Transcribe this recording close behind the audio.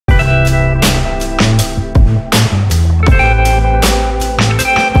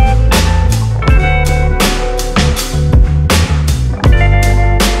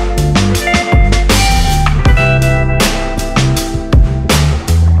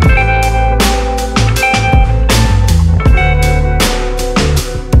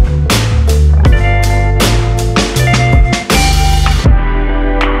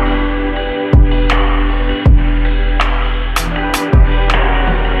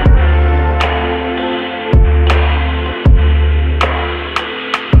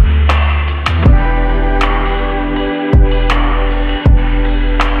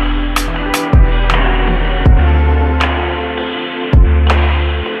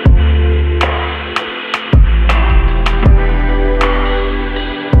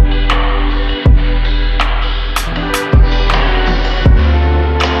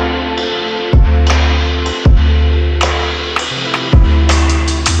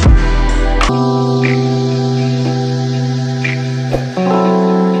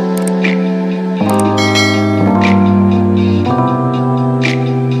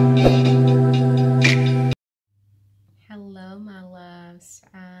loves.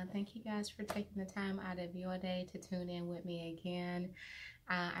 Thank you guys for taking the time out of your day to tune in with me again.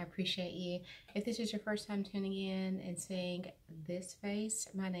 I appreciate you. If this is your first time tuning in and seeing this face,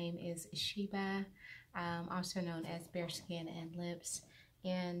 my name is Sheba, also known as Bareskin&Lips.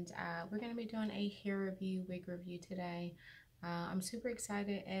 And we're going to be doing a hair review, wig review today. I'm super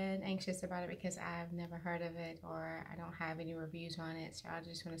excited and anxious about it because I've never heard of it or I don't have any reviews on it. So I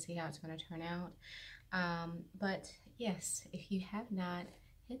just want to see how it's going to turn out. But yes, if you have not,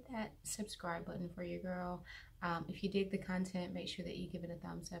 hit that subscribe button for your girl. If you dig the content, make sure that you give it a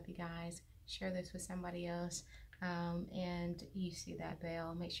thumbs up, you guys. Share this with somebody else. And you see that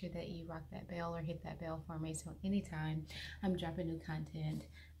bell, make sure that you rock that bell or hit that bell for me. So anytime I'm dropping new content,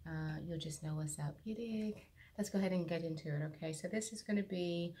 you'll just know what's up. You dig? Let's go ahead and get into it, okay? So this is going to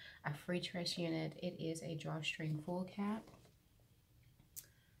be a Freetress unit. It is a drawstring full cap.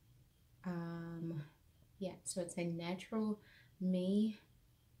 Yeah, so it's a natural me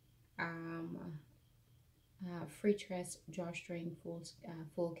Freetress drawstring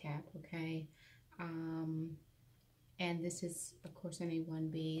full cap, okay? And this is, of course, an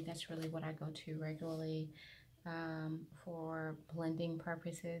A1B. That's really what I go to regularly for blending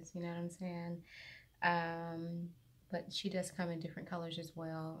purposes, you know what I'm saying? But she does come in different colors as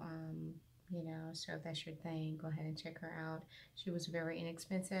well, you know, so if that's your thing, go ahead and check her out. She was very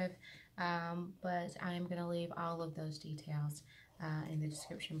inexpensive, but I am going to leave all of those details in the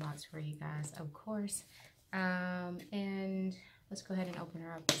description box for you guys, of course. And let's go ahead and open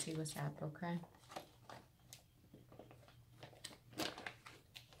her up and see what's up, okay?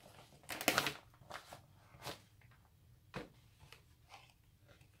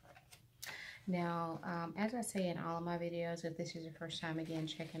 Now, as I say in all of my videos, if this is your first time again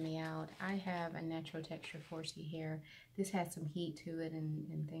checking me out, I have a natural texture 4C hair. This has some heat to it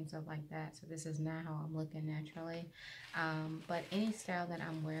and things like that. So this is not how I'm looking naturally. But any style that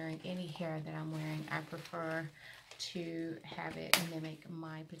I'm wearing, any hair that I'm wearing, I prefer to have it mimic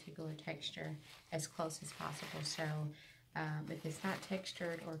my particular texture as close as possible. So if it's not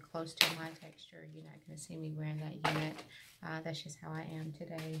textured or close to my texture, you're not going to see me wearing that unit. That's just how I am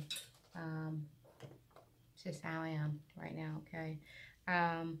today. It's just how I am right now, okay?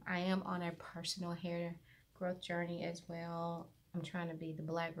 I am on a personal hair growth journey as well. I'm trying to be the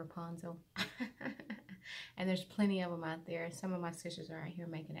Black Rapunzel. And there's plenty of them out there. Some of my sisters are out here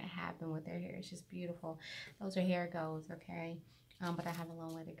making it happen with their hair. It's just beautiful. Those are hair goals, okay? But I have a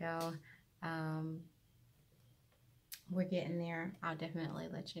long way to go. We're getting there. I'll definitely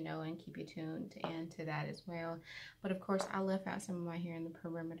let you know and keep you tuned into that as well. But of course, I left out some of my hair in the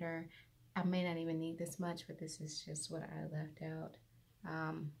perimeter. I may not even need this much, but this is just what I left out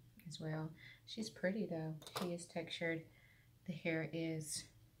as well. She's pretty though. She is textured. The hair is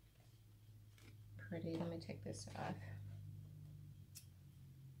pretty. Let me take this off.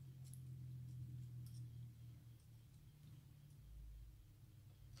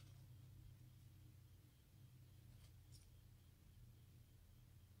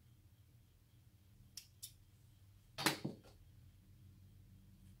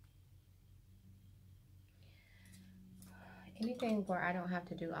 Anything where I don't have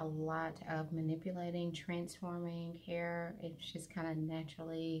to do a lot of manipulating, transforming hair, it's just kind of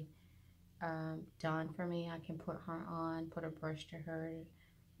naturally done for me. I can put her on, put a brush to her,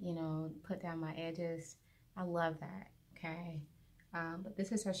 you know, put down my edges. I love that, okay? But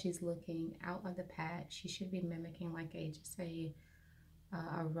this is how she's looking out of the patch. She should be mimicking like just a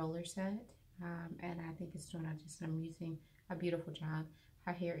roller set. And I think it's doing just an amazing, a beautiful job.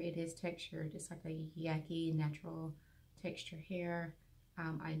 Her hair, it is textured. It's like a yucky, natural texture hair.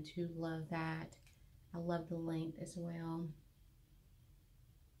 I do love that. I love the length as well.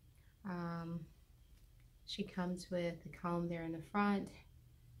 She comes with the comb there in the front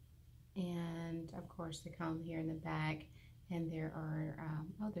and of course the comb here in the back, and there are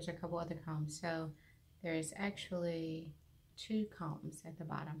oh, there's a couple other combs. So there's actually 2 combs at the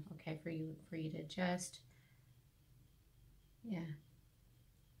bottom, okay, for you to adjust. Yeah,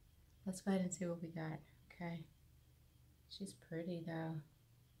 let's go ahead and see what we got, okay? She's pretty though,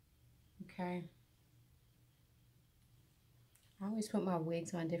 okay? I always put my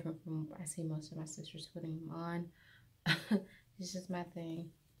wigs on different from I see most of my sisters putting them on. It's just my thing.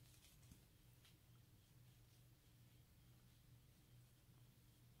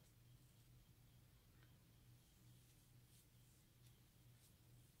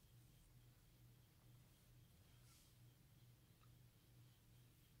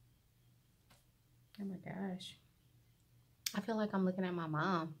 Oh my gosh. I feel like I'm looking at my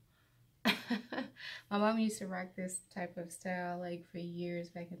mom. My mom used to rock this type of style like for years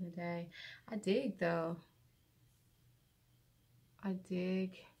back in the day. I dig though. I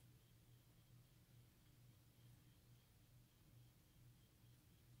dig.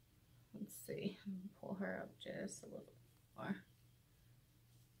 Let's see, I'm gonna pull her up just a little bit more.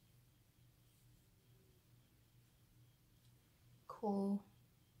 Cool.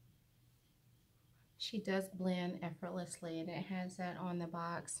 She does blend effortlessly, and it has that on the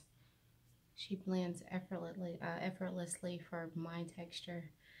box. She blends effortlessly for my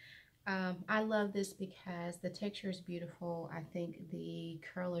texture. I love this because the texture is beautiful. I think the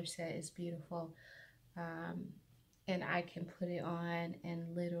curler set is beautiful. And I can put it on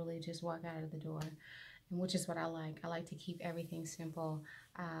and literally just walk out of the door, and which is what I like. I like to keep everything simple,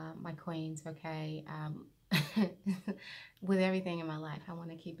 my queens, okay? With everything in my life, I want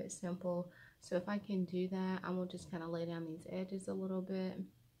to keep it simple. So if I can do that, I'm gonna just kind of lay down these edges a little bit.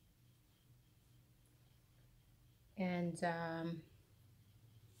 And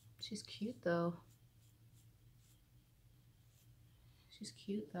she's cute though. She's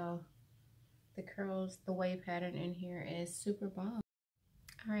cute though. The curls, the wave pattern in here is super bomb.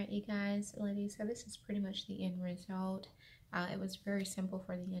 All right, you guys, ladies, so this is pretty much the end result. It was very simple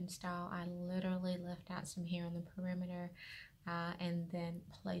for the install. I literally left out some hair on the perimeter and then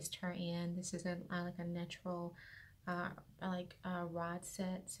placed her in. This is like a natural rod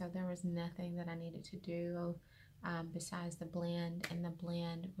set, so there was nothing that I needed to do besides the blend, and the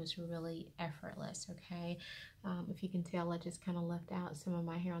blend was really effortless, okay? If you can tell, I just kind of left out some of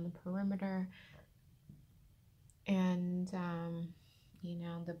my hair on the perimeter, and you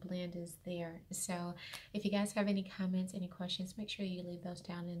know, the blend is there. So if you guys have any comments, any questions, make sure you leave those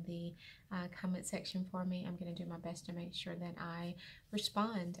down in the comment section for me. I'm going to do my best to make sure that I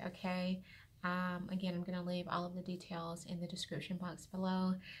respond, okay? Again, I'm going to leave all of the details in the description box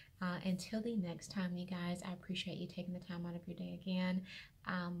below. Until the next time, you guys, I appreciate you taking the time out of your day again.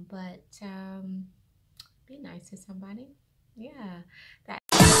 Be nice to somebody. Yeah. That